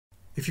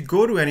If you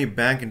go to any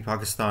bank in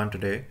Pakistan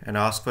today and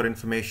ask for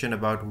information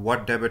about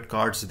what debit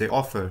cards they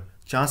offer,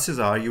 chances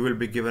are you will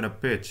be given a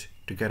pitch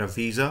to get a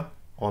Visa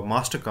or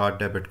Mastercard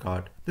debit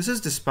card. This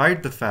is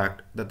despite the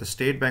fact that the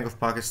State Bank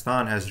of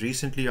Pakistan has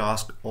recently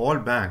asked all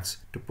banks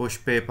to push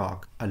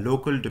PayPak, a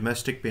local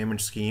domestic payment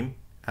scheme,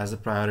 as a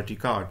priority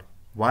card.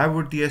 Why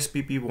would the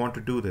SBP want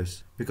to do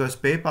this? Because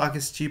PayPak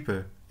is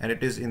cheaper and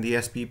it is in the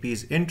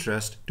SBP's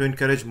interest to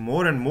encourage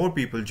more and more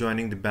people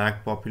joining the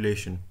bank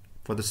population.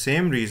 For the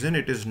same reason,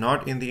 it is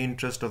not in the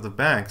interest of the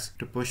banks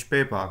to push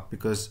PayPak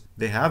because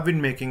they have been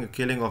making a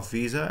killing of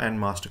Visa and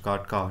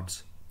Mastercard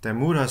cards.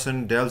 Taimur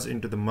Hassan delves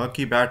into the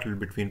murky battle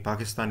between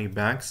Pakistani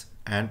banks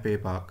and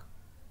PayPak.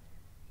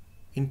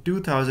 In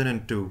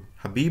 2002,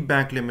 Habib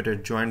Bank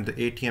Limited joined the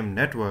ATM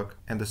network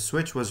and the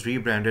switch was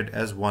rebranded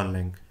as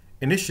OneLink.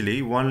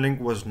 Initially, OneLink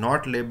was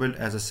not labeled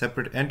as a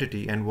separate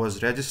entity and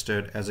was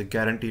registered as a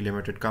guarantee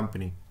limited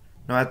company.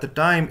 Now, at the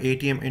time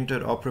ATM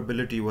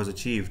interoperability was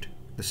achieved,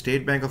 the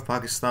State Bank of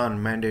Pakistan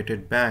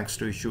mandated banks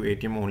to issue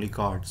ATM-only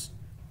cards.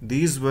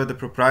 These were the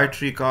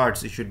proprietary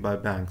cards issued by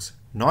banks,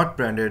 not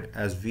branded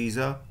as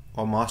Visa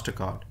or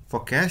Mastercard,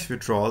 for cash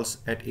withdrawals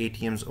at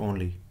ATMs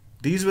only.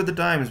 These were the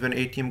times when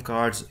ATM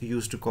cards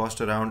used to cost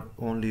around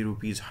only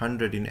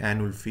 ₹100 in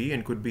annual fee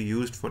and could be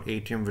used for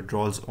ATM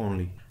withdrawals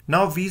only.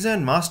 Now, Visa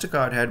and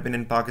Mastercard had been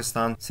in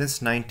Pakistan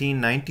since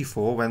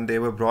 1994 when they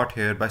were brought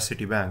here by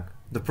Citibank.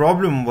 The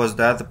problem was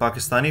that the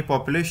Pakistani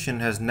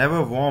population has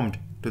never warmed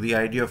to the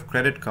idea of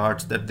credit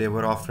cards that they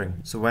were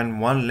offering. So when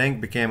OneLink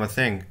became a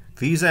thing,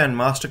 Visa and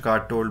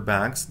Mastercard told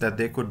banks that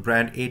they could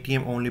brand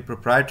ATM-only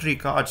proprietary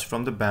cards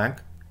from the bank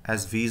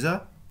as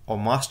Visa or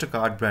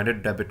Mastercard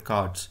branded debit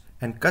cards.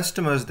 And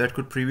customers that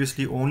could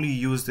previously only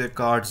use their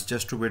cards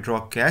just to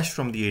withdraw cash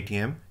from the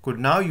ATM could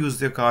now use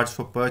their cards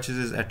for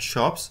purchases at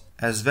shops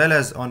as well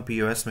as on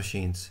POS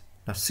machines.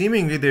 Now,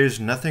 seemingly there is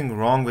nothing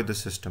wrong with the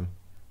system.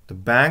 The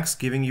banks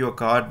giving you a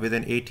card with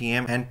an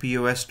ATM and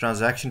POS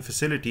transaction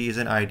facility is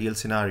an ideal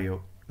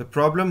scenario. The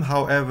problem,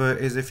 however,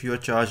 is if you are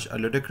charged a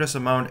ludicrous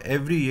amount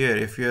every year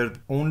if you are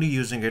only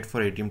using it for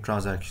ATM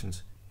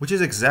transactions, which is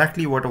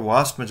exactly what a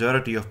vast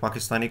majority of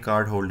Pakistani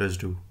cardholders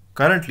do.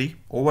 Currently,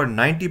 over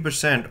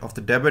 90% of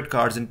the debit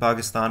cards in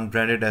Pakistan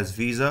branded as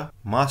Visa,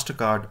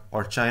 Mastercard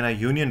or China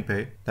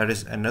UnionPay, that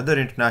is another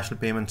international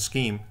payment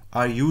scheme,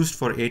 are used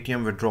for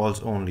ATM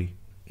withdrawals only.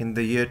 In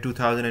the year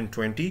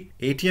 2020,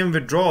 ATM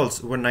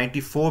withdrawals were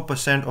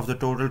 94% of the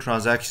total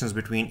transactions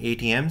between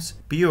ATMs,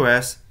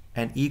 POS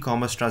and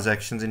e-commerce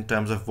transactions in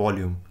terms of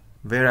volume,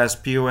 whereas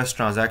POS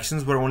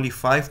transactions were only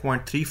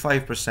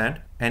 5.35%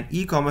 and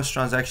e-commerce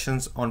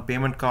transactions on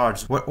payment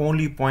cards were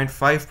only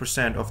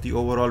 0.5% of the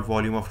overall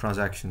volume of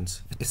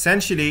transactions.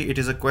 Essentially, it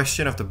is a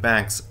question of the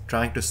banks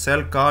trying to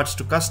sell cards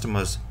to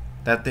customers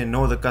that they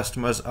know the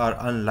customers are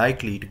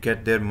unlikely to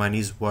get their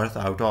money's worth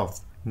out of.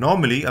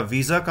 Normally, a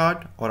Visa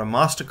card or a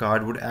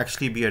Mastercard would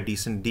actually be a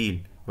decent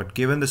deal, but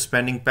given the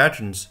spending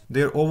patterns,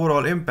 their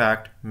overall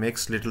impact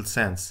makes little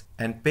sense,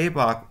 and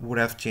PayPak would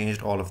have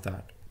changed all of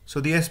that.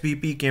 So the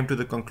SBP came to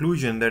the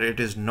conclusion that it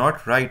is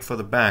not right for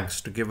the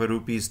banks to give a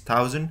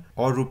 ₹1,000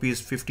 or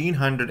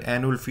 ₹1,500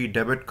 annual fee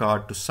debit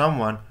card to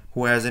someone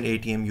who has an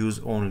ATM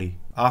use only.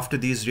 After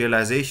these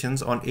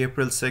realizations, on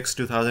April 6,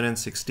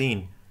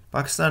 2016,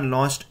 Pakistan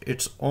launched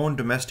its own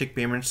domestic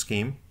payment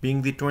scheme,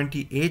 being the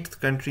 28th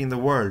country in the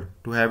world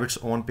to have its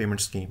own payment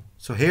scheme.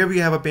 So here we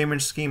have a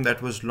payment scheme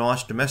that was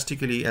launched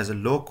domestically as a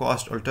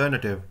low-cost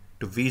alternative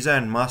to Visa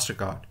and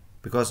Mastercard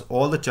because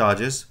all the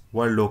charges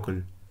were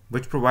local,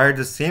 which provide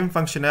the same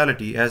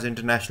functionality as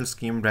international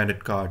scheme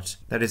branded cards.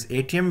 That is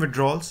ATM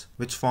withdrawals,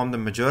 which form the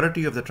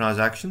majority of the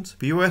transactions,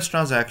 POS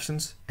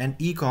transactions, and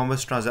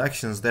e-commerce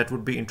transactions that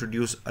would be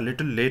introduced a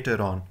little later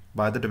on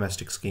by the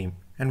domestic scheme.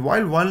 And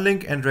while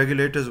OneLink and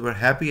regulators were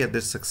happy at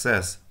this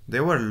success,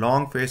 there were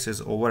long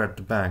faces over at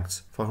the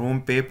banks for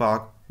whom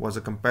PayPak was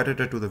a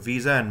competitor to the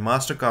Visa and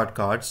Mastercard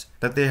cards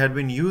that they had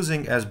been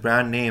using as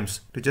brand names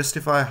to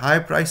justify high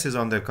prices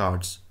on their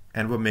cards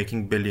and were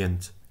making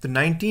billions. The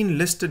 19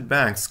 listed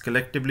banks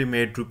collectively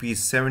made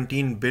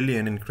 ₹17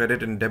 billion in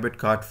credit and debit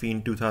card fee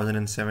in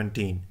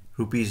 2017,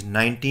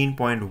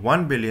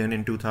 ₹19.1 billion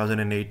in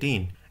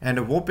 2018, and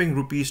a whopping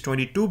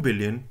 ₹22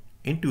 billion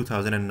in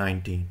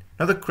 2019.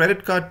 Now, the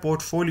credit card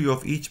portfolio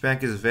of each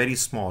bank is very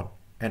small,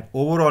 and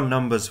overall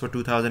numbers for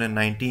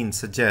 2019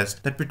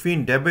 suggest that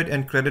between debit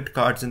and credit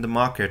cards in the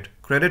market,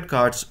 credit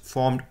cards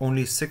formed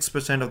only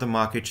 6% of the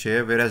market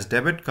share, whereas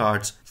debit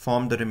cards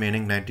formed the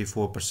remaining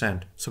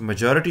 94%. So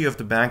majority of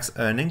the bank's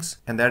earnings,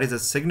 and that is a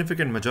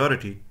significant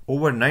majority,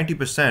 over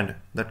 90%,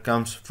 that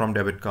comes from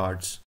debit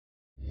cards.